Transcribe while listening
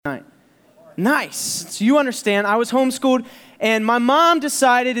Nice. So you understand, I was homeschooled, and my mom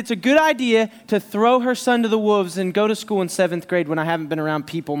decided it's a good idea to throw her son to the wolves and go to school in 7th grade when I haven't been around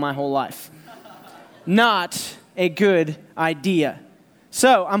people my whole life. Not a good idea.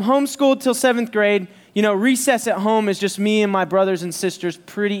 So I'm homeschooled till 7th grade. Recess at home is just me and my brothers and sisters.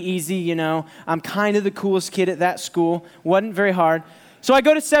 Pretty easy, I'm kind of the coolest kid at that school. Wasn't very hard. So I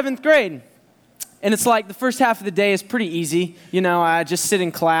go to 7th grade. And it's like the first half of the day is pretty easy. I just sit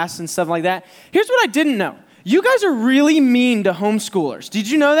in class and stuff like that. Here's what I didn't know. You guys are really mean to homeschoolers. Did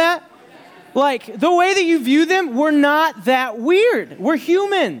you know that? Like, the way that you view them, we're not that weird. We're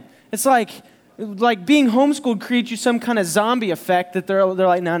human. It's like being homeschooled creates you some kind of zombie effect that they're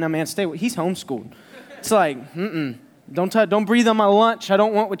like, no, man, stay with. He's homeschooled. It's like, don't breathe on my lunch. I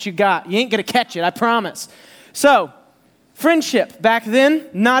don't want what you got. You ain't going to catch it, I promise. So, friendship. Back then,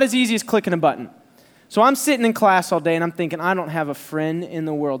 not as easy as clicking a button. So I'm sitting in class all day, and I'm thinking, I don't have a friend in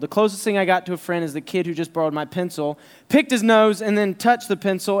the world. The closest thing I got to a friend is the kid who just borrowed my pencil, picked his nose, and then touched the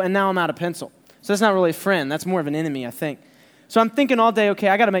pencil, and now I'm out of pencil. So that's not really a friend. That's more of an enemy, I think. So I'm thinking all day, okay,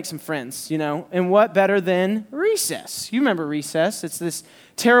 I got to make some friends, and what better than recess? You remember recess. It's this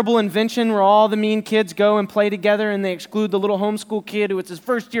terrible invention where all the mean kids go and play together, and they exclude the little homeschool kid who it's his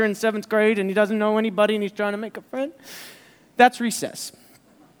first year in 7th grade, and he doesn't know anybody, and he's trying to make a friend. That's recess.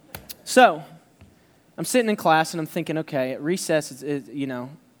 So I'm sitting in class, and I'm thinking, okay, at recess, I'm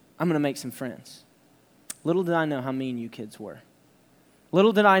going to make some friends. Little did I know how mean you kids were.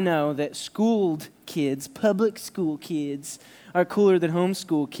 Little did I know that schooled kids, public school kids, are cooler than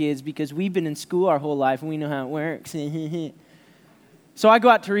homeschool kids because we've been in school our whole life, and we know how it works. So I go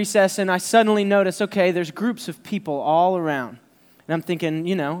out to recess, and I suddenly notice, okay, there's groups of people all around. And I'm thinking,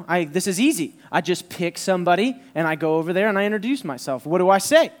 this is easy. I just pick somebody, and I go over there, and I introduce myself. What do I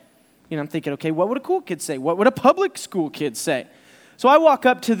say? I'm thinking, okay, what would a cool kid say? What would a public school kid say? So I walk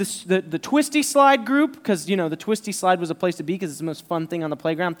up to the Twisty Slide group, because, the Twisty Slide was a place to be because it's the most fun thing on the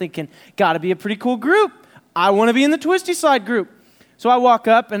playground. I'm thinking, got to be a pretty cool group. I want to be in the Twisty Slide group. So I walk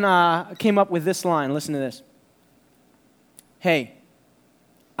up, and I came up with this line. Listen to this. Hey,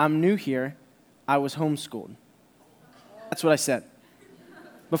 I'm new here. I was homeschooled. That's what I said.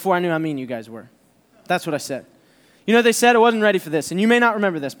 Before I knew how mean you guys were. That's what I said. They said, I wasn't ready for this, and you may not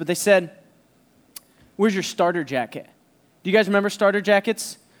remember this, but they said, where's your starter jacket? Do you guys remember starter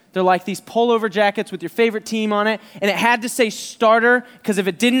jackets? They're like these pullover jackets with your favorite team on it, and it had to say starter, because if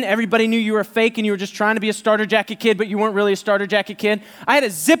it didn't, everybody knew you were fake and you were just trying to be a starter jacket kid, but you weren't really a starter jacket kid. I had a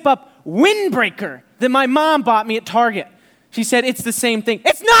zip-up windbreaker that my mom bought me at Target. She said, it's the same thing.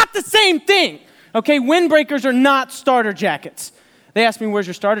 It's not the same thing, okay? Windbreakers are not starter jackets. They asked me, where's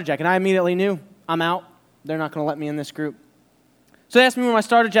your starter jacket? I immediately knew, I'm out. They're not going to let me in this group. So they asked me where my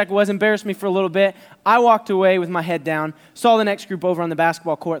starter jacket was, embarrassed me for a little bit. I walked away with my head down, saw the next group over on the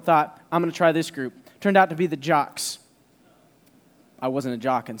basketball court, thought, I'm going to try this group. Turned out to be the jocks. I wasn't a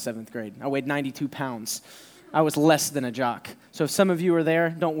jock in 7th grade. I weighed 92 pounds. I was less than a jock. So if some of you are there,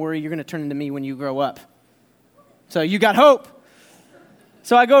 don't worry, you're going to turn into me when you grow up. So you got hope.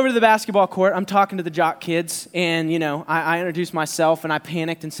 So I go over to the basketball court. I'm talking to the jock kids, and, I introduced myself, and I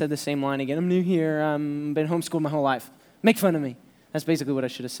panicked and said the same line again. I'm new here. I've been homeschooled my whole life. Make fun of me. That's basically what I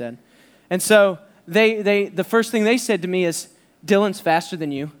should have said. And so the first thing they said to me is, Dylan's faster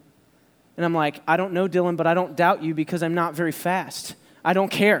than you. And I'm like, I don't know Dylan, but I don't doubt you because I'm not very fast. I don't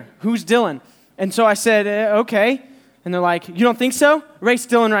care. Who's Dylan? And so I said, okay. And they're like, you don't think so? Race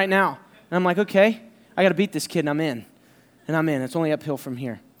Dylan right now. And I'm like, okay. I got to beat this kid, and I'm in. And I'm in. It's only uphill from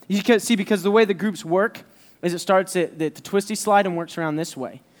here. You can see, because the way the groups work is it starts at the Twisty Slide and works around this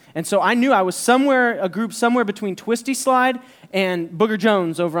way. And so I knew I was a group somewhere between Twisty Slide and Booger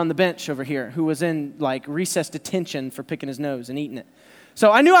Jones over on the bench over here, who was in recess detention for picking his nose and eating it.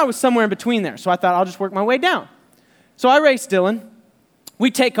 So I knew I was somewhere in between there. So I thought I'll just work my way down. So I raced Dylan. We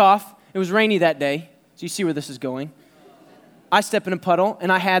take off. It was rainy that day. So you see where this is going. I step in a puddle,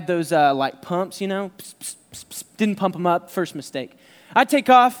 and I had those pumps, pss, pss, pss, pss. Didn't pump them up. First mistake. I take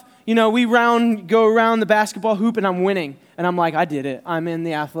off. We go around the basketball hoop, and I'm winning. And I'm like, I did it. I'm in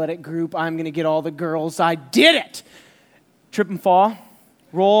the athletic group. I'm going to get all the girls. I did it. Trip and fall.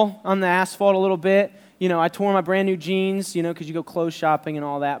 Roll on the asphalt a little bit. I tore my brand new jeans, because you go clothes shopping and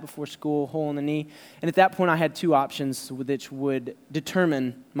all that before school, hole in the knee. And at that point, I had two options which would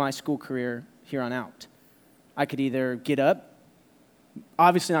determine my school career here on out. I could either get up.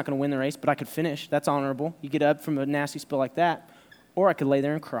 Obviously not going to win the race, but I could finish. That's honorable. You get up from a nasty spill like that. Or I could lay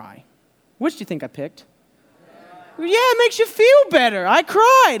there and cry. Which do you think I picked? Yeah, it makes you feel better. I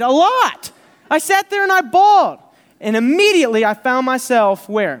cried a lot. I sat there and I bawled. And immediately I found myself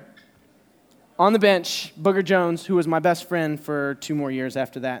where? on the bench, Booger Jones, who was my best friend for 2 more years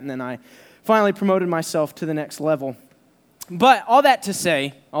after that, and then I finally promoted myself to the next level. But all that to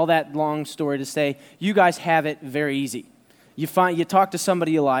say, all that long story to say, you guys have it very easy. You talk to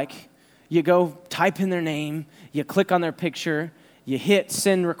somebody you like, you go type in their name, you click on their picture, you hit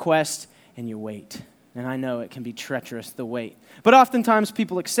send request, and you wait. And I know it can be treacherous, the wait. But oftentimes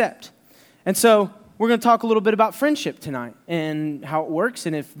people accept. And so we're going to talk a little bit about friendship tonight and how it works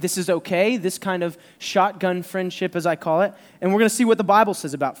and if this is okay, this kind of shotgun friendship as I call it. And we're going to see what the Bible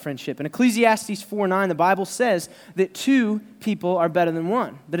says about friendship. In Ecclesiastes 4:9, the Bible says that 2 people are better than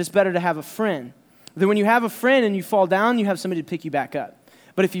 1, that it's better to have a friend. That when you have a friend and you fall down, you have somebody to pick you back up.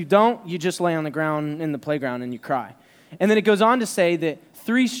 But if you don't, you just lay on the ground in the playground and you cry. And then it goes on to say that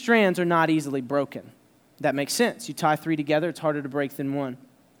 3 strands are not easily broken. That makes sense. You tie 3 together, it's harder to break than 1.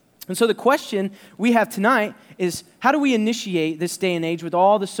 And so the question we have tonight is, how do we initiate this day and age with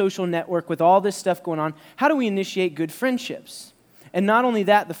all the social network, with all this stuff going on, how do we initiate good friendships? And not only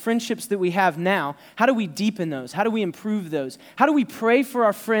that, the friendships that we have now, how do we deepen those? How do we improve those? How do we pray for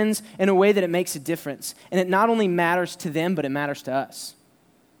our friends in a way that it makes a difference? And it not only matters to them, but it matters to us.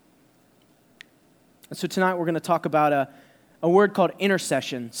 And so tonight we're going to talk about a word called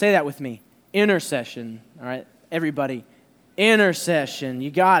intercession. Say that with me. Intercession. All right, everybody. Intercession.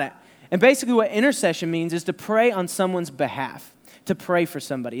 You got it. And basically what intercession means is to pray on someone's behalf, to pray for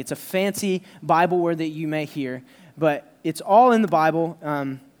somebody. It's a fancy Bible word that you may hear, but it's all in the Bible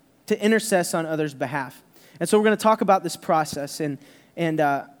to intercess on others' behalf. And so we're going to talk about this process and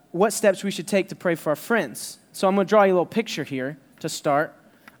what steps we should take to pray for our friends. So I'm going to draw you a little picture here to start.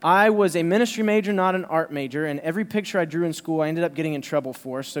 I was a ministry major, not an art major, and every picture I drew in school I ended up getting in trouble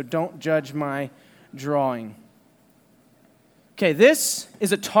for, so don't judge my drawing. Okay, this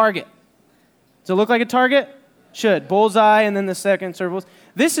is a target. Does it look like a target? Should. Bullseye and then the second circle.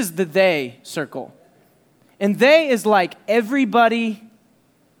 This is the they circle. And they is like everybody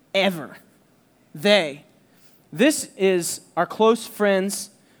ever. They. This is our close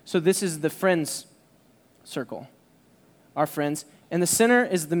friends, so this is the friends circle. Our friends. And the center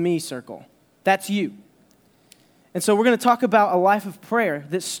is the me circle. That's you. And so we're going to talk about a life of prayer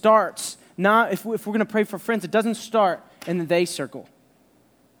that starts, not if we're going to pray for friends, it doesn't start in the they circle.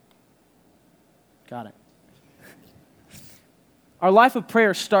 Got it. Our life of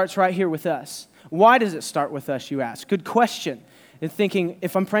prayer starts right here with us. Why does it start with us, you ask? Good question. And thinking,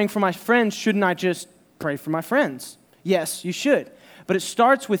 if I'm praying for my friends, shouldn't I just pray for my friends? Yes, you should. But it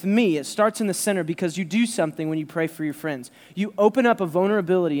starts with me. It starts in the center because you do something when you pray for your friends. You open up a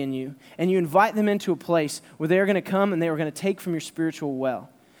vulnerability in you, and you invite them into a place where they're going to come and they are going to take from your spiritual well.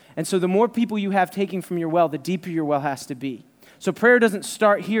 And so the more people you have taking from your well, the deeper your well has to be. So prayer doesn't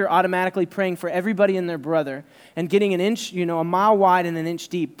start here automatically praying for everybody and their brother and getting an inch, a mile wide and an inch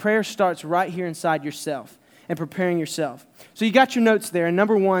deep. Prayer starts right here inside yourself and preparing yourself. So you got your notes there, and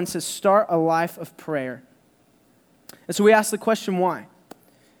number 1 says start a life of prayer. And so we ask the question, why?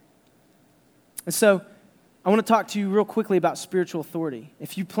 And so I want to talk to you real quickly about spiritual authority.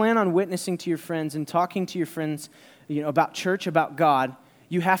 If you plan on witnessing to your friends and talking to your friends, about church, about God,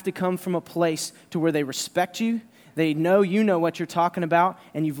 you have to come from a place to where they respect you, they know you know what you're talking about,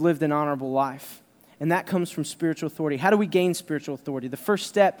 and you've lived an honorable life. And that comes from spiritual authority. How do we gain spiritual authority? The first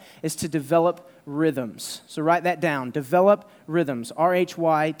step is to develop rhythms. So write that down. Develop rhythms.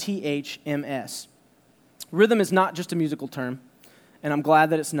 RHYTHMS. Rhythm is not just a musical term, and I'm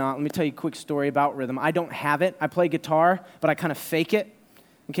glad that it's not. Let me tell you a quick story about rhythm. I don't have it. I play guitar, but I kind of fake it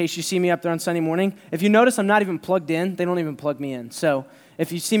in case you see me up there on Sunday morning. If you notice, I'm not even plugged in. They don't even plug me in. So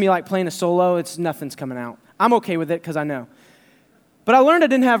if you see me playing a solo, nothing's coming out. I'm okay with it because I know. But I learned I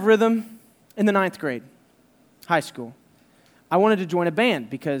didn't have rhythm in the 9th grade, high school. I wanted to join a band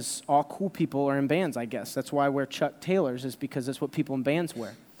because all cool people are in bands, I guess. That's why I wear Chuck Taylors, is because that's what people in bands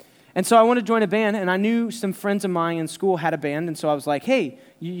wear. And so I wanted to join a band, and I knew some friends of mine in school had a band, and so I was like, hey,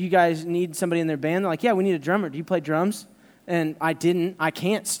 you guys need somebody in their band? They're like, yeah, we need a drummer. Do you play drums? And I didn't. I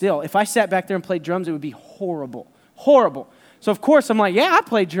can't still. If I sat back there and played drums, it would be horrible. Horrible. So, of course, I'm like, yeah, I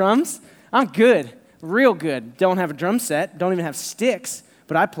play drums. I'm good. Real good. Don't have a drum set. Don't even have sticks,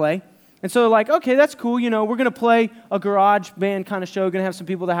 but I play. And so they're like, okay, that's cool. We're going to play a garage band kind of show. Going to have some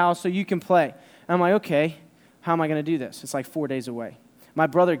people at the house so you can play. And I'm like, okay, how am I going to do this? It's 4 days away. My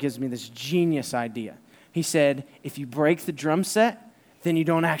brother gives me this genius idea. He said, if you break the drum set, then you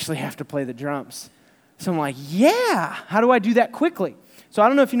don't actually have to play the drums. So I'm like, yeah, how do I do that quickly? So I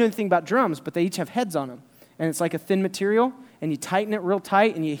don't know if you know anything about drums, but they each have heads on them. And it's like a thin material, and you tighten it real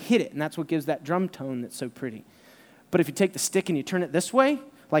tight, and you hit it, and that's what gives that drum tone that's so pretty. But if you take the stick and you turn it this way,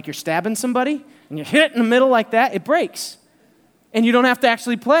 like you're stabbing somebody, and you hit it in the middle like that, it breaks. And you don't have to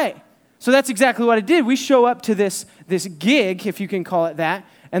actually play. So that's exactly what I did. We show up to this gig, if you can call it that,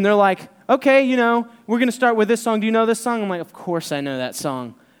 and they're like, okay, we're going to start with this song. Do you know this song? I'm like, of course I know that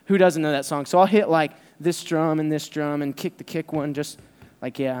song. Who doesn't know that song? So I'll hit like this drum and kick the kick one, just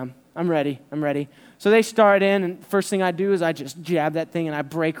like, yeah, I'm ready. So they start in, and first thing I do is I just jab that thing, and I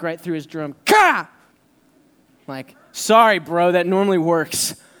break right through his drum. Ka! Like, sorry, bro, that normally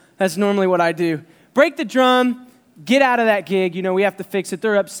works. That's normally what I do. Break the drum, get out of that gig. We have to fix it.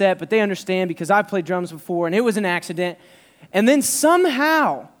 They're upset, but they understand because I've played drums before, and it was an accident. And then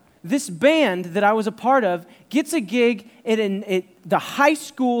somehow, this band that I was a part of gets a gig at the high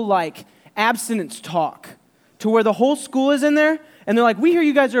school, like, abstinence talk, to where the whole school is in there, and they're like, we hear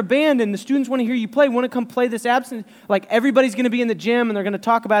you guys are a band, and the students want to hear you play. Want to come play this abstinence? Like, everybody's going to be in the gym, and they're going to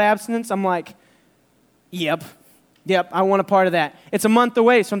talk about abstinence. I'm like, Yep, I want a part of that. It's a month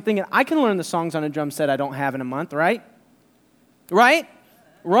away, so I'm thinking, I can learn the songs on a drum set I don't have in a month, right? Right?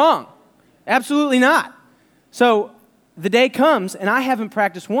 Wrong. Absolutely not. So the day comes, and I haven't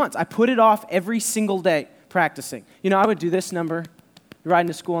practiced once. I put it off every single day practicing. I would do this number, riding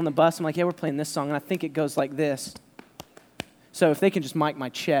to school on the bus. I'm like, yeah, we're playing this song, and I think it goes like this. So if they can just mic my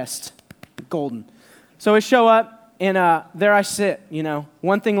chest, golden. So I show up, and there I sit,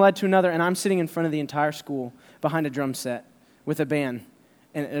 One thing led to another, and I'm sitting in front of the entire school behind a drum set with a band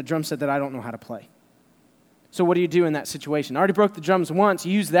and a drum set that I don't know how to play. So what do you do in that situation? I already broke the drums once,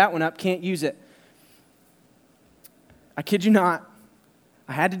 used that one up, can't use it. I kid you not.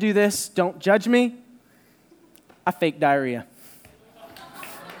 I had to do this. Don't judge me. I faked diarrhea.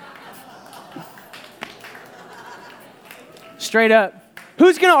 Straight up.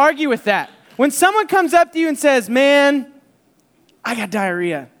 Who's going to argue with that? When someone comes up to you and says, man, I got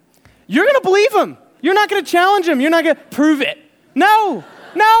diarrhea, you're going to believe them. You're not going to challenge them. You're not going to prove it. No,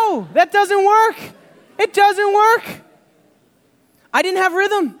 that doesn't work. It doesn't work. I didn't have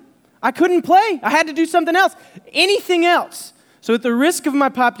rhythm. I couldn't play. I had to do something else, anything else. So at the risk of my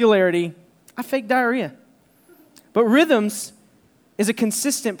popularity, I faked diarrhea. But rhythms is a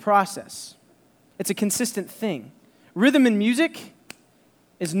consistent process. It's a consistent thing. Rhythm in music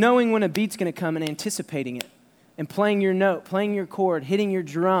is knowing when a beat's going to come and anticipating it and playing your note, playing your chord, hitting your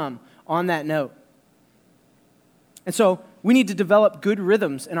drum on that note. And so we need to develop good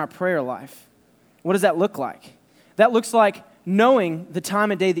rhythms in our prayer life. What does that look like? That looks like knowing the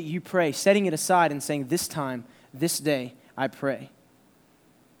time of day that you pray, setting it aside and saying, this time, this day, I pray.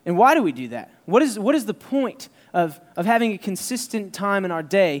 And why do we do that? What is the point of having a consistent time in our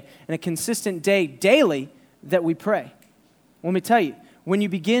day and a consistent day daily that we pray? Let me tell you, when you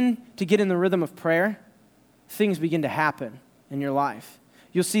begin to get in the rhythm of prayer, things begin to happen in your life.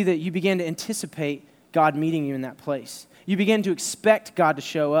 You'll see that you begin to anticipate God meeting you in that place. You begin to expect God to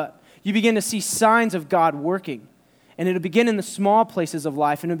show up. You begin to see signs of God working. And it'll begin in the small places of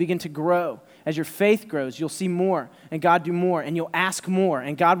life, and it'll begin to grow. As your faith grows, you'll see more, and God do more, and you'll ask more,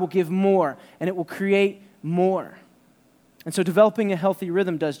 and God will give more, and it will create more. And so developing a healthy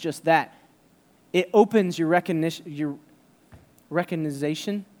rhythm does just that. It opens your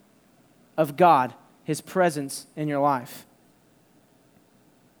recognition of God, His presence in your life.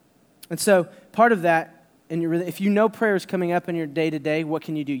 And so part of that, if you know prayer is coming up in your day-to-day, what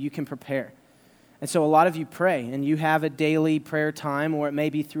can you do? You can prepare. And so a lot of you pray, and you have a daily prayer time, or it may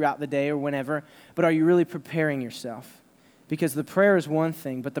be throughout the day or whenever, but are you really preparing yourself? Because the prayer is one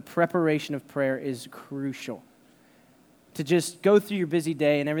thing, but the preparation of prayer is crucial. To just go through your busy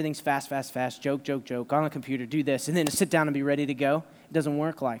day and everything's fast, joke, on a computer, do this, and then to sit down and be ready to go, it doesn't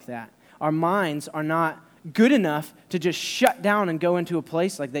work like that. Our minds are not good enough to just shut down and go into a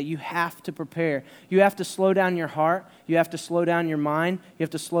place like that. You have to prepare. You have to slow down your heart. You have to slow down your mind. You have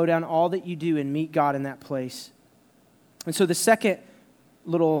to slow down all that you do and meet God in that place. And so the second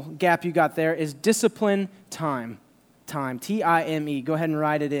little gap you got there is discipline time. Time, Go ahead and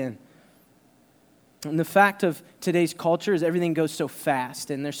write it in. And the fact of today's culture is everything goes so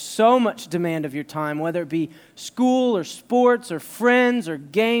fast, and there's so much demand of your time, whether it be school or sports or friends or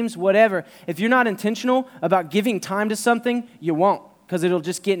games, whatever. If you're not intentional about giving time to something, you won't, because it'll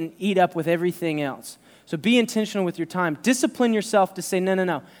just get and eat up with everything else. So be intentional with your time. Discipline yourself to say,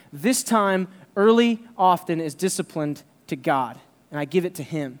 no. This time, early, often, is disciplined to God, and I give it to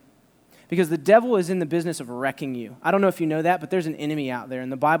Him. Because the devil is in the business of wrecking you. I don't know if you know that, but there's an enemy out there.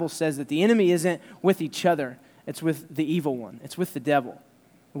 And the Bible says that the enemy isn't with each other. It's with the evil one. It's with the devil.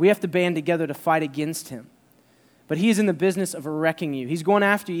 We have to band together to fight against him. But he is in the business of wrecking you. He's going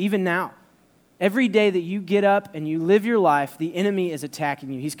after you even now. Every day that you get up and you live your life, the enemy is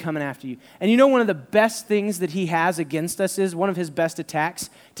attacking you. He's coming after you. And you know one of the best things that he has against us is, one of his best attacks,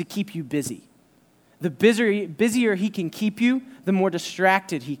 to keep you busy. The busier he can keep you, the more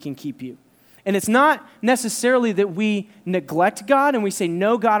distracted he can keep you. And it's not necessarily that we neglect God and we say,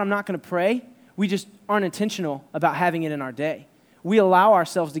 no, God, I'm not going to pray. We just aren't intentional about having it in our day. We allow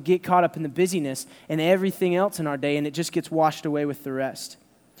ourselves to get caught up in the busyness and everything else in our day, and it just gets washed away with the rest.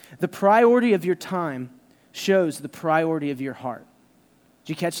 The priority of your time shows the priority of your heart.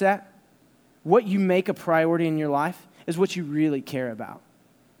 Did you catch that? What you make a priority in your life is what you really care about.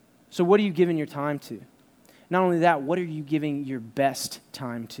 So what are you giving your time to? Not only that, what are you giving your best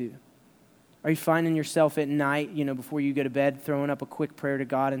time to? Are you finding yourself at night, before you go to bed, throwing up a quick prayer to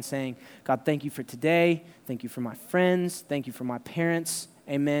God and saying, God, thank you for today. Thank you for my friends. Thank you for my parents.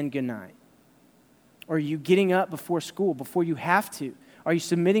 Amen. Good night. Or are you getting up before school, before you have to? Are you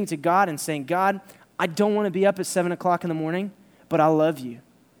submitting to God and saying, God, I don't want to be up at 7 o'clock in the morning, but I love you.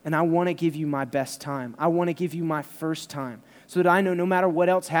 And I want to give you my best time. I want to give you my first time so that I know no matter what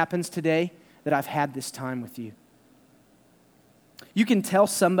else happens today, that I've had this time with you. You can tell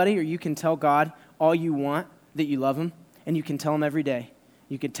somebody or you can tell God all you want that you love them, and you can tell them every day.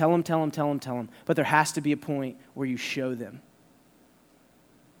 You can tell them, but there has to be a point where you show them.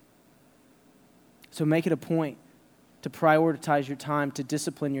 So make it a point to prioritize your time, to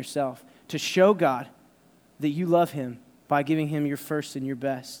discipline yourself, to show God that you love him by giving him your first and your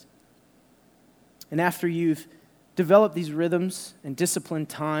best. And after you've developed these rhythms and disciplined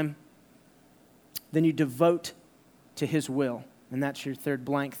time, then you devote to his will. And that's your third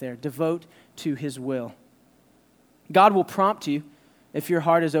blank there. Devote to his will. God will prompt you if your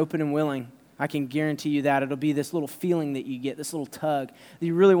heart is open and willing. I can guarantee you that. It'll be this little feeling that you get, this little tug that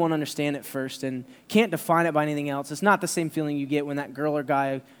you really won't understand at first and can't define it by anything else. It's not the same feeling you get when that girl or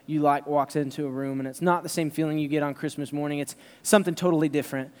guy you like walks into a room, and it's not the same feeling you get on Christmas morning. It's something totally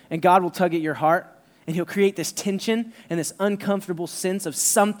different. And God will tug at your heart, and he'll create this tension and this uncomfortable sense of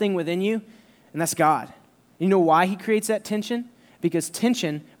something within you, and that's God. You know why he creates that tension? Because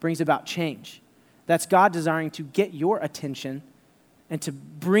tension brings about change. That's God desiring to get your attention and to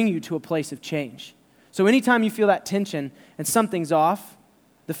bring you to a place of change. So anytime you feel that tension and something's off,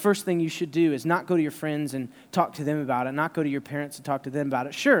 the first thing you should do is not go to your friends and talk to them about it, not go to your parents and talk to them about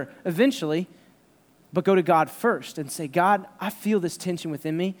it. Sure, eventually, but go to God first and say, God, I feel this tension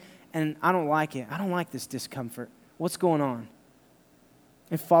within me, and I don't like it. I don't like this discomfort. What's going on?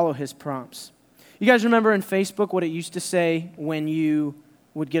 And follow his prompts. You guys remember in Facebook what it used to say when you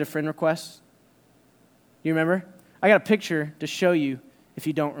would get a friend request? You remember? I got a picture to show you if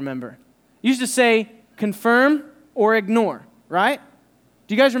you don't remember. It used to say confirm or ignore, right?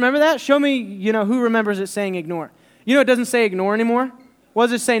 Do you guys remember that? Show me, who remembers it saying ignore. It doesn't say ignore anymore. What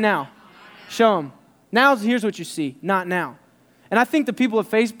does it say now? Show them. Now, here's what you see, not now. And I think the people at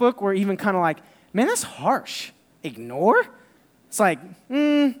Facebook were even kind of like, man, that's harsh. Ignore? It's like,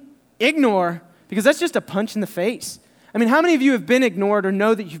 ignore, because that's just a punch in the face. I mean, how many of you have been ignored or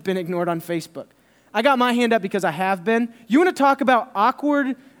know that you've been ignored on Facebook? I got my hand up because I have been. You want to talk about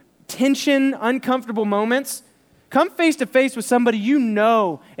awkward, tension, uncomfortable moments? Come face to face with somebody you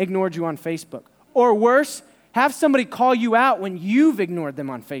know ignored you on Facebook. Or worse, have somebody call you out when you've ignored them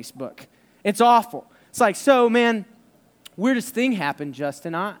on Facebook. It's awful. It's like, so man, weirdest thing happened,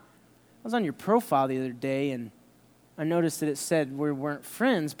 Justin. I was on your profile the other day and I noticed that it said we weren't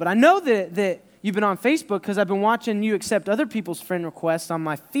friends, but I know that you've been on Facebook because I've been watching you accept other people's friend requests on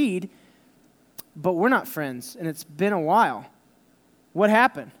my feed, but we're not friends, and it's been a while. What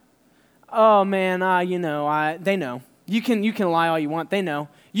happened? Oh, man, they know. You can lie all you want. They know.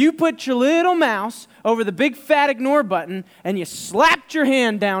 You put your little mouse over the big fat ignore button, and you slapped your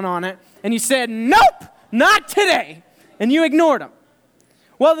hand down on it, and you said, nope, not today, and you ignored them.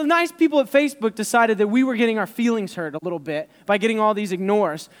 Well, the nice people at Facebook decided that we were getting our feelings hurt a little bit by getting all these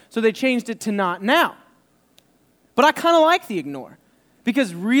ignores, so they changed it to not now. But I kind of like the ignore.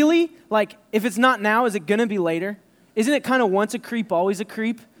 Because really, if it's not now, is it going to be later? Isn't it kind of once a creep, always a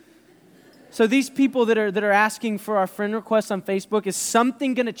creep? So these people that are asking for our friend requests on Facebook, is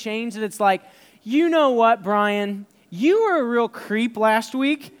something going to change that it's like, you know what, Brian? You were a real creep last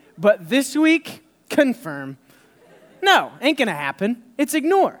week, but this week, confirm. No, ain't going to happen. It's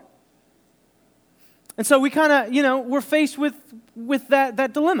ignore. And so we kind of, we're faced with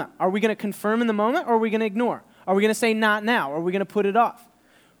that dilemma. Are we going to confirm in the moment, or are we going to ignore? Are we going to say not now? Or are we going to put it off?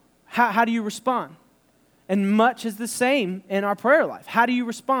 How do you respond? And much is the same in our prayer life. How do you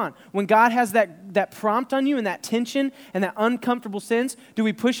respond? When God has that prompt on you and that tension and that uncomfortable sense, do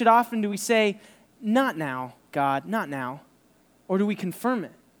we push it off and do we say, not now, God, not now? Or do we confirm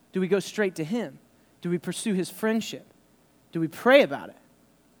it? Do we go straight to him? Do we pursue his friendship? Do we pray about it?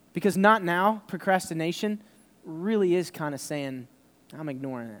 Because not now, procrastination, really is kind of saying, I'm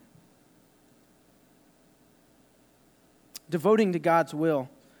ignoring it. devoting to God's will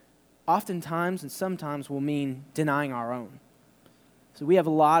oftentimes and sometimes will mean denying our own. So we have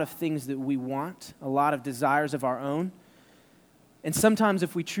a lot of things that we want, a lot of desires of our own. And sometimes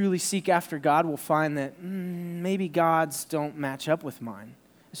if we truly seek after God, we'll find that maybe God's don't match up with mine.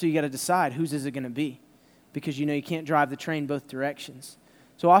 So you got to decide, whose is it going to be? Because you know you can't drive the train both directions.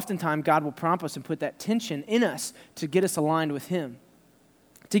 So oftentimes God will prompt us and put that tension in us to get us aligned with Him,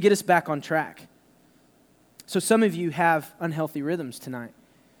 to get us back on track. So some of you have unhealthy rhythms tonight,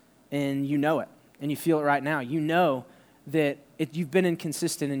 and you know it, and you feel it right now. You know that you've been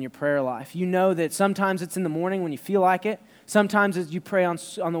inconsistent in your prayer life. You know that sometimes it's in the morning when you feel like it. Sometimes you pray on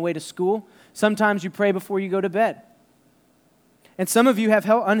the way to school. Sometimes you pray before you go to bed. And some of you have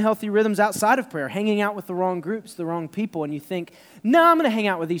unhealthy rhythms outside of prayer, hanging out with the wrong groups, the wrong people, and you think, no, I'm going to hang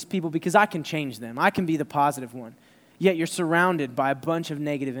out with these people because I can change them. I can be the positive one. Yet you're surrounded by a bunch of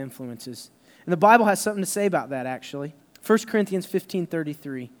negative influences. And the Bible has something to say about that, actually. 1 Corinthians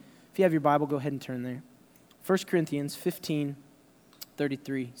 15:33. If you have your Bible, go ahead and turn there. 1 Corinthians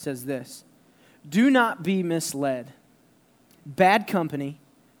 15:33 says this: "Do not be misled. Bad company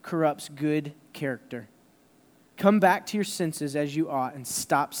corrupts good character. Come back to your senses as you ought and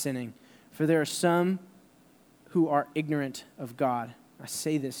stop sinning, for there are some who are ignorant of God." I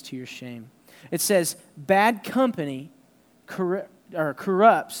say this to your shame. It says, bad company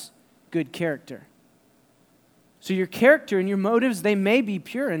corrupts good character. So your character and your motives, they may be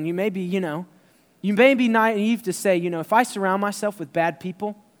pure, and you may be, you may be naive to say, if I surround myself with bad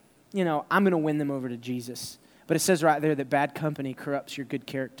people, I'm going to win them over to Jesus. But it says right there that bad company corrupts your good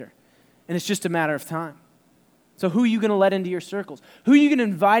character. And it's just a matter of time. So who are you going to let into your circles? Who are you going to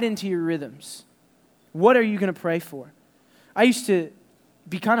invite into your rhythms? What are you going to pray for? I used to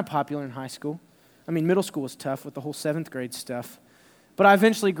be kind of popular in high school. Middle school was tough with the whole 7th grade stuff. But I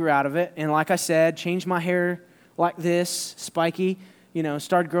eventually grew out of it. And like I said, changed my hair like this, spiky,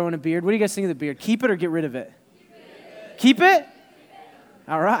 started growing a beard. What do you guys think of the beard? Keep it or get rid of it? Keep it?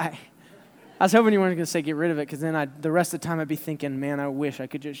 All right. I was hoping you weren't going to say get rid of it, because then the rest of the time I'd be thinking, man, I wish I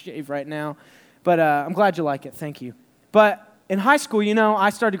could just shave right now. But I'm glad you like it. Thank you. But in high school, I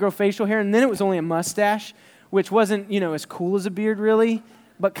started to grow facial hair, and then it was only a mustache, which wasn't, as cool as a beard really,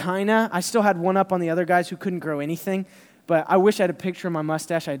 but kind of. I still had one up on the other guys who couldn't grow anything. But I wish I had a picture of my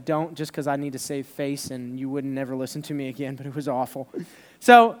mustache. I don't, just because I need to save face, and you wouldn't never listen to me again, but it was awful.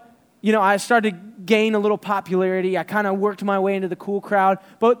 So, I started to gain a little popularity. I kind of worked my way into the cool crowd.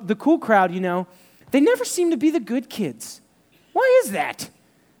 But the cool crowd, they never seem to be the good kids. Why is that?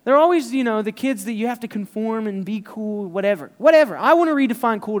 They're always, the kids that you have to conform and be cool, whatever. Whatever. I want to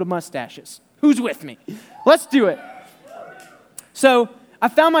redefine cool to mustaches. Who's with me? Let's do it. So I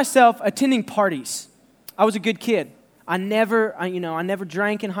found myself attending parties. I was a good kid. I never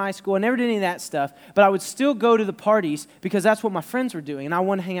drank in high school. I never did any of that stuff. But I would still go to the parties because that's what my friends were doing, and I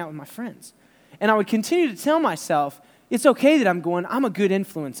wanted to hang out with my friends. And I would continue to tell myself, it's okay that I'm going. I'm a good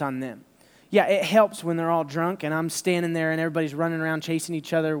influence on them. Yeah, it helps when they're all drunk and I'm standing there and everybody's running around chasing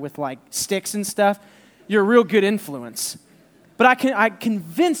each other with like sticks and stuff. You're a real good influence. But I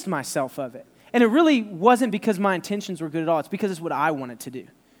convinced myself of it. And it really wasn't because my intentions were good at all. It's because it's what I wanted to do.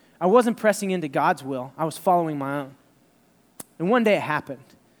 I wasn't pressing into God's will. I was following my own. And one day it happened.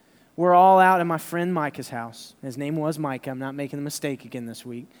 We're all out at my friend Micah's house. His name was Micah. I'm not making a mistake again this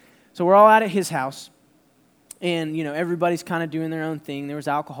week. So we're all out at his house. And, everybody's kind of doing their own thing. There was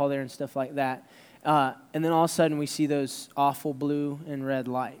alcohol there and stuff like that. And then all of a sudden we see those awful blue and red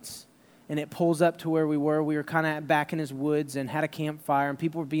lights. And it pulls up to where we were. We were kind of back in his woods and had a campfire. And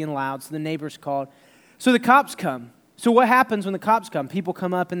people were being loud. So the neighbors called. So the cops come. So what happens when the cops come? People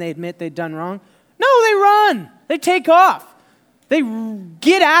come up and they admit they'd done wrong? No, they run. They take off. They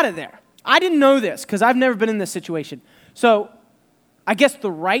get out of there. I didn't know this because I've never been in this situation. So I guess the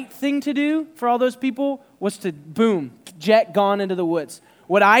right thing to do for all those people was to, boom, jet gone into the woods.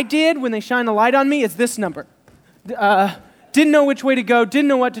 What I did when they shined the light on me is this number. Didn't know which way to go, didn't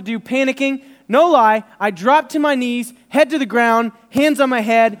know what to do, panicking. No lie, I dropped to my knees, head to the ground, hands on my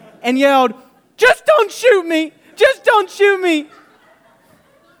head, and yelled, "Just don't shoot me! Just don't shoot me!"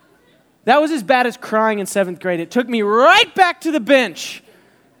 That was as bad as crying in 7th grade. It took me right back to the bench.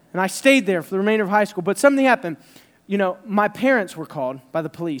 And I stayed there for the remainder of high school. But something happened. My parents were called by the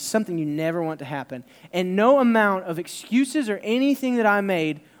police, something you never want to happen. And no amount of excuses or anything that I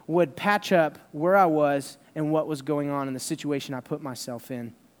made would patch up where I was and what was going on in the situation I put myself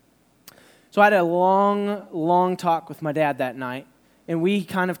in. So I had a long, long talk with my dad that night. And we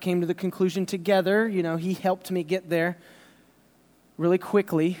kind of came to the conclusion together. He helped me get there. really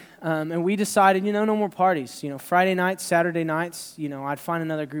quickly, and we decided, no more parties. Friday nights, Saturday nights, I'd find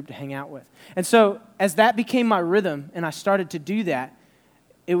another group to hang out with. And so as that became my rhythm and I started to do that,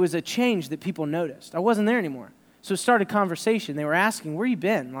 it was a change that people noticed. I wasn't there anymore. So it started conversation. They were asking, where you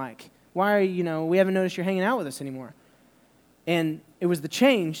been? Like, why are we haven't noticed you're hanging out with us anymore. And it was the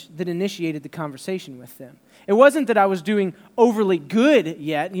change that initiated the conversation with them. It wasn't that I was doing overly good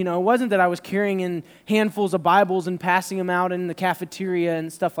yet. It wasn't that I was carrying in handfuls of Bibles and passing them out in the cafeteria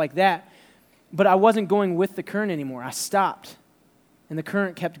and stuff like that. But I wasn't going with the current anymore. I stopped, and the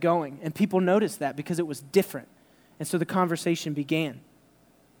current kept going. And people noticed that because it was different. And so the conversation began.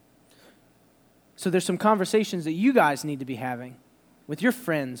 So there's some conversations that you guys need to be having with your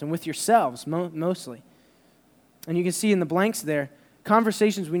friends and with yourselves mostly. And you can see in the blanks there,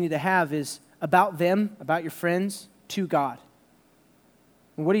 conversations we need to have is about them, about your friends, to God.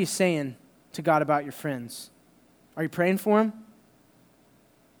 And what are you saying to God about your friends? Are you praying for them?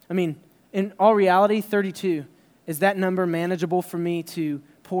 I mean, in all reality, 32, is that number manageable for me to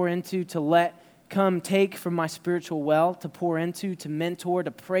pour into, to let come take from my spiritual well, to pour into, to mentor,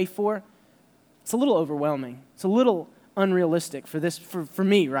 to pray for? It's a little overwhelming. It's a little unrealistic for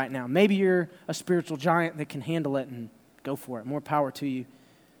me right now. Maybe you're a spiritual giant that can handle it and go for it. More power to you.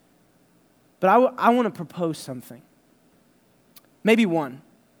 But I want to propose something. Maybe one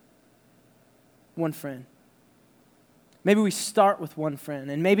friend. Maybe we start with one friend.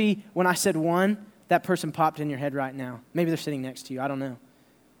 And maybe when I said one, that person popped in your head right now. Maybe they're sitting next to you. I don't know.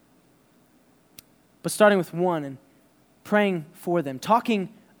 But starting with one and praying for them, talking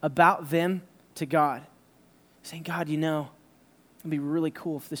about them to God. Saying, God, it'd be really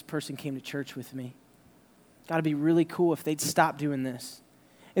cool if this person came to church with me. God, it'd be really cool if they'd stop doing this.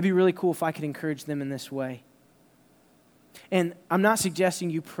 It'd be really cool if I could encourage them in this way. And I'm not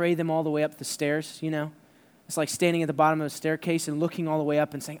suggesting you pray them all the way up the stairs, It's like standing at the bottom of a staircase and looking all the way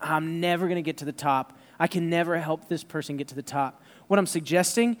up and saying, I'm never going to get to the top. I can never help this person get to the top. What I'm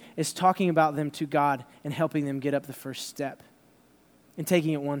suggesting is talking about them to God and helping them get up the first step and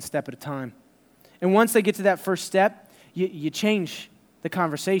taking it one step at a time. And once they get to that first step, you change the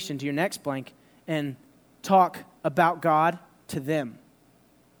conversation to your next blank and talk about God to them.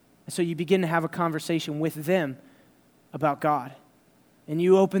 And so you begin to have a conversation with them about God. And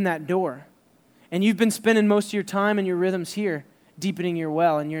you open that door. And you've been spending most of your time and your rhythms here, deepening your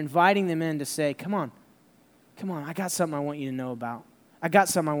well, and you're inviting them in to say, come on, I got something I want you to know about. I got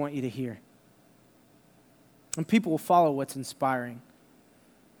something I want you to hear. And people will follow what's inspiring.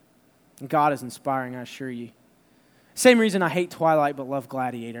 And God is inspiring, I assure you. Same reason I hate Twilight but love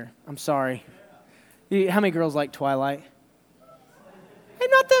Gladiator. I'm sorry. How many girls like Twilight? Hey,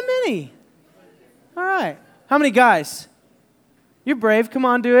 not that many. All right. How many guys? You're brave. Come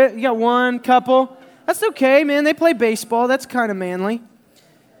on, do it. You got one, couple. That's okay, man. They play baseball. That's kind of manly.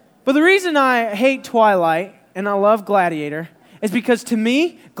 But the reason I hate Twilight and I love Gladiator is because to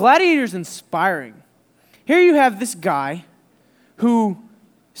me, Gladiator's inspiring. Here you have this guy who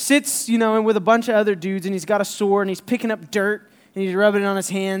sits, with a bunch of other dudes, and he's got a sword, and he's picking up dirt, and he's rubbing it on his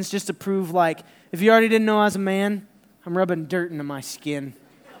hands just to prove, if you already didn't know I was a man, I'm rubbing dirt into my skin.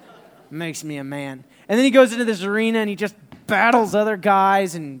 It makes me a man. And then he goes into this arena, and he just battles other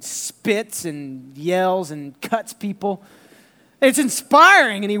guys, and spits, and yells, and cuts people. It's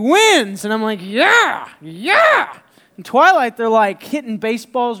inspiring, and he wins, and I'm like, yeah! In Twilight, they're, hitting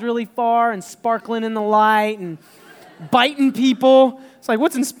baseballs really far, and sparkling in the light, and biting people. It's like,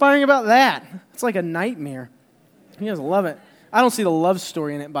 what's inspiring about that? It's like a nightmare. You guys love it. I don't see the love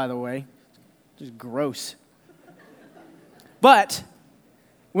story in it, by the way. It's just gross. But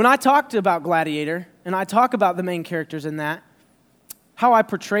when I talked about Gladiator, and I talk about the main characters in that, how I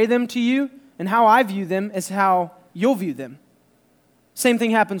portray them to you and how I view them is how you'll view them. Same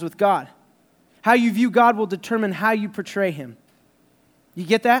thing happens with God. How you view God will determine how you portray Him. You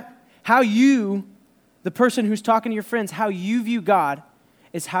get that? How you, the person who's talking to your friends, how you view God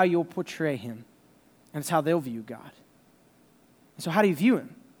is how you'll portray Him. And it's how they'll view God. And so how do you view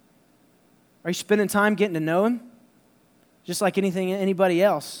Him? Are you spending time getting to know Him? Just like anybody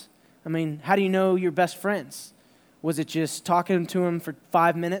else. I mean, how do you know your best friends? Was it just talking to Him for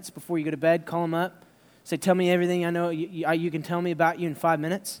 5 minutes before you go to bed, call Him up, say, tell me everything I know you can tell me about you in 5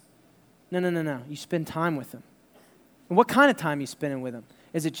 minutes? No. You spend time with Him. And what kind of time are you spending with Him?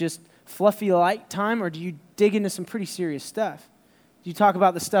 Is it just fluffy light time, or do you dig into some pretty serious stuff? Do you talk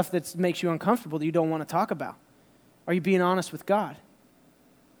about the stuff that makes you uncomfortable that you don't want to talk about? Are you being honest with God?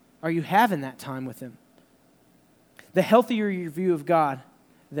 Are you having that time with Him? The healthier your view of God,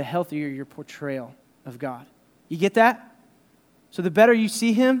 the healthier your portrayal of God. You get that? So the better you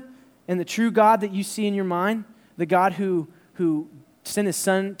see Him and the true God that you see in your mind, the God who sent his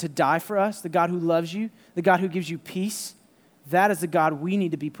son to die for us, the God who loves you, the God who gives you peace, that is the God we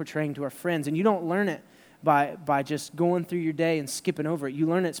need to be portraying to our friends. And you don't learn it by just going through your day and skipping over it. You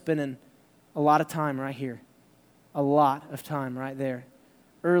learn it spending a lot of time right here, a lot of time right there,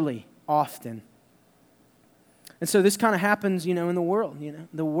 early, often. And so this kind of happens, in the world.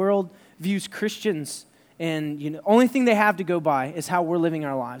 The world views Christians, and only thing they have to go by is how we're living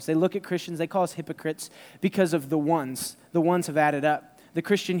our lives. They look at Christians, they call us hypocrites because of the ones. The ones have added up. The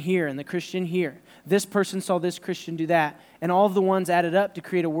Christian here and the Christian here. This person saw this Christian do that, and all of the ones added up to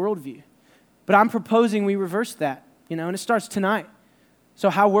create a worldview. But I'm proposing we reverse that, and it starts tonight. So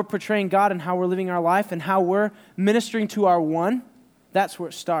how we're portraying God and how we're living our life and how we're ministering to our one, that's where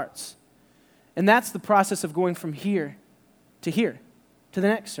it starts. And that's the process of going from here, to the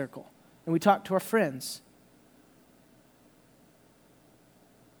next circle. And we talk to our friends.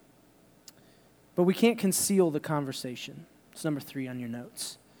 But we can't conceal the conversation. It's number 3 on your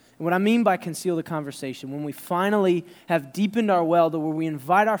notes. And what I mean by conceal the conversation, when we finally have deepened our well to where we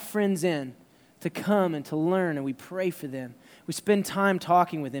invite our friends in to come and to learn and we pray for them. We spend time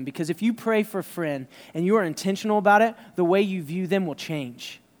talking with them, because if you pray for a friend and you are intentional about it, the way you view them will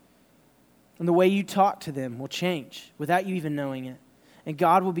change. And the way you talk to them will change without you even knowing it. And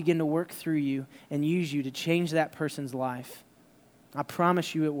God will begin to work through you and use you to change that person's life. I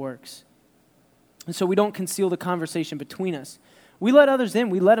promise you it works. And so we don't conceal the conversation between us. We let others in.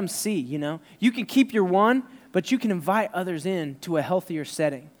 We let them see, You can keep your one, but you can invite others in to a healthier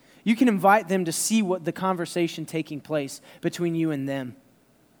setting. You can invite them to see what the conversation taking place between you and them.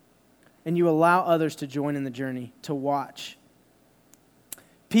 And you allow others to join in the journey, to watch.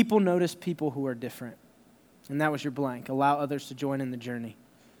 People notice people who are different. And that was your blank. Allow others to join in the journey.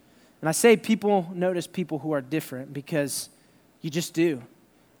 And I say people notice people who are different because you just do.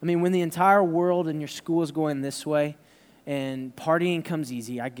 I mean, when the entire world and your school is going this way, and partying comes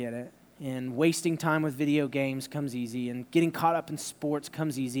easy, I get it. And wasting time with video games comes easy, and getting caught up in sports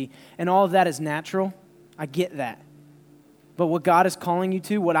comes easy, and all of that is natural. I get that. But what God is calling you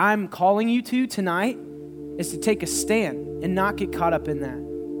to, what I'm calling you to tonight, is to take a stand and not get caught up in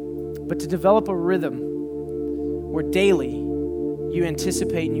that, but to develop a rhythm where daily you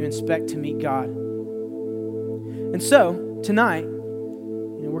anticipate and you expect to meet God. And so, tonight,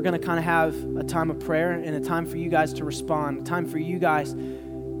 we're going to kind of have a time of prayer and a time for you guys to respond, a time for you guys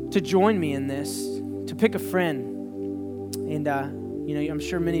to join me in this, to pick a friend. And, I'm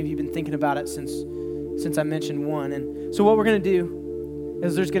sure many of you have been thinking about it since I mentioned one. And so what we're going to do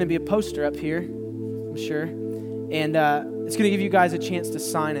is there's going to be a poster up here, I'm sure, and it's going to give you guys a chance to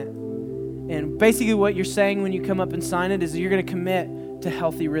sign it. And basically what you're saying when you come up and sign it is that you're going to commit to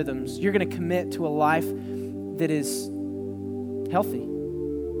healthy rhythms. You're going to commit to a life that is healthy.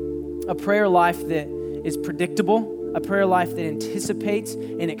 A prayer life that is predictable, a prayer life that anticipates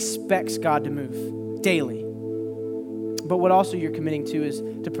and expects God to move daily. But what also you're committing to is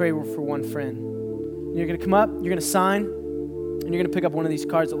to pray for one friend. And you're going to come up, you're going to sign, and you're going to pick up one of these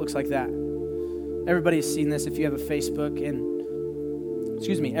cards that looks like that. Everybody has seen this if you have a Facebook, and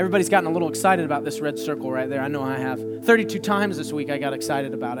everybody's gotten a little excited about this red circle right there. I know I have. 32 times this week I got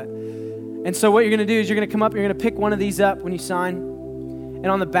excited about it. And so what you're going to do is you're going to come up, you're going to pick one of these up when you sign. And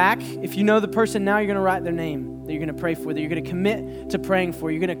on the back, if you know the person now, you're going to write their name that you're going to pray for, that you're going to commit to praying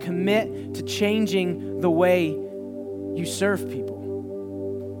for. You're going to commit to changing the way you serve people.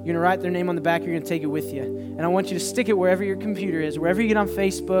 You're going to write their name on the back. You're going to take it with you. And I want you to stick it wherever your computer is, wherever you get on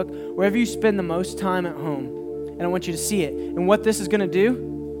Facebook, wherever you spend the most time at home. And I want you to see it. And what this is going to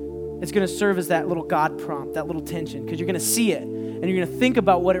do, it's going to serve as that little God prompt, that little tension, because you're going to see it, and you're going to think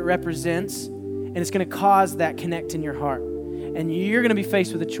about what it represents, and it's going to cause that connect in your heart. And you're going to be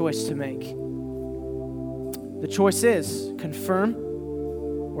faced with a choice to make. The choice is confirm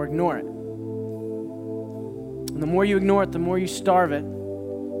or ignore it. And the more you ignore it, the more you starve it,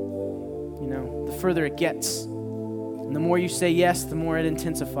 the further it gets. And the more you say yes, the more it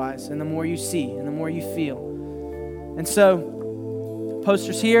intensifies. And the more you see, and the more you feel. And so,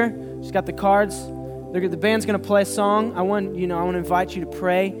 posters here, just got the cards. The band's going to play a song. I want to invite you to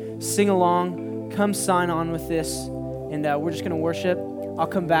pray, sing along, come sign on with this. And we're just going to worship. I'll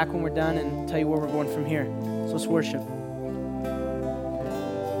come back when we're done and tell you where we're going from here. So let's worship.